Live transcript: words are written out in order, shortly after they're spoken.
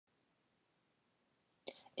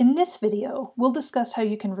In this video, we'll discuss how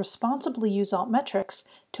you can responsibly use Altmetrics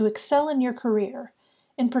to excel in your career.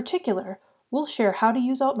 In particular, we'll share how to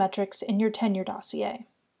use Altmetrics in your tenure dossier.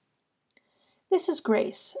 This is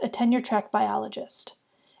Grace, a tenure-track biologist.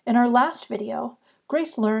 In our last video,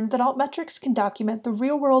 Grace learned that Altmetrics can document the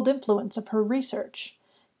real-world influence of her research.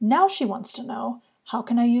 Now she wants to know, how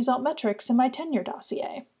can I use Altmetrics in my tenure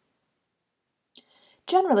dossier?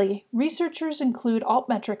 Generally, researchers include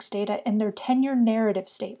Altmetrics data in their tenure narrative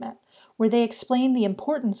statement, where they explain the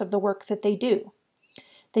importance of the work that they do.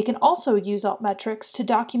 They can also use Altmetrics to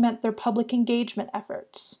document their public engagement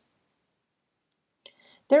efforts.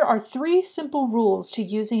 There are 3 simple rules to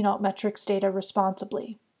using Altmetrics data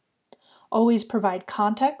responsibly. Always provide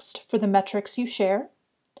context for the metrics you share.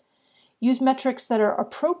 Use metrics that are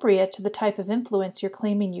appropriate to the type of influence you're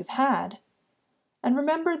claiming you've had. And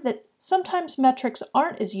remember that sometimes metrics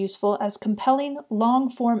aren't as useful as compelling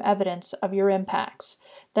long-form evidence of your impacts.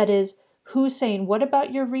 That is, who's saying what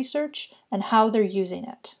about your research and how they're using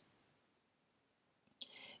it.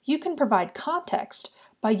 You can provide context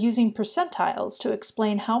by using percentiles to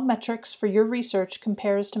explain how metrics for your research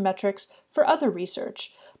compares to metrics for other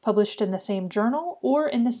research, published in the same journal or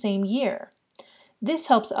in the same year. This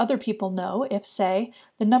helps other people know if, say,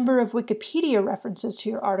 the number of Wikipedia references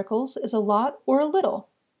to your articles is a lot or a little.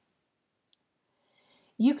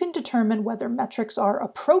 You can determine whether metrics are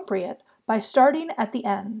appropriate by starting at the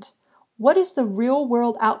end. What is the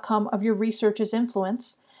real-world outcome of your research's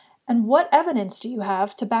influence, and what evidence do you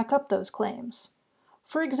have to back up those claims?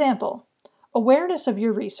 For example, awareness of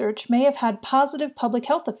your research may have had positive public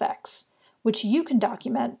health effects, which you can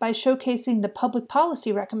document by showcasing the public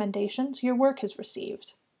policy recommendations your work has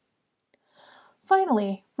received.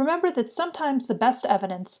 Finally, remember that sometimes the best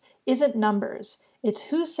evidence isn't numbers, it's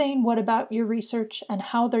who's saying what about your research and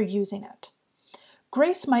how they're using it.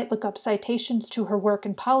 Grace might look up citations to her work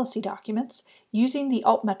in policy documents using the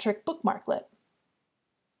Altmetric bookmarklet.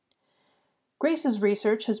 Grace's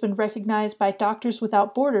research has been recognized by Doctors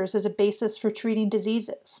Without Borders as a basis for treating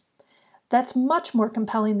diseases. That's much more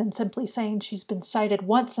compelling than simply saying she's been cited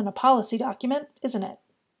once in a policy document, isn't it?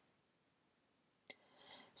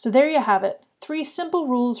 So there you have it, 3 simple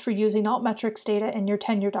rules for using Altmetrics data in your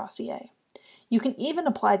tenure dossier. You can even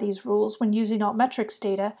apply these rules when using Altmetrics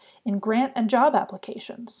data in grant and job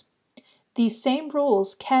applications. These same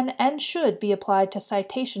rules can and should be applied to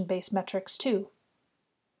citation-based metrics too.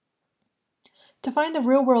 To find the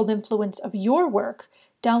real-world influence of your work,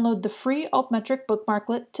 download the free Altmetric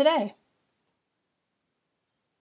bookmarklet today.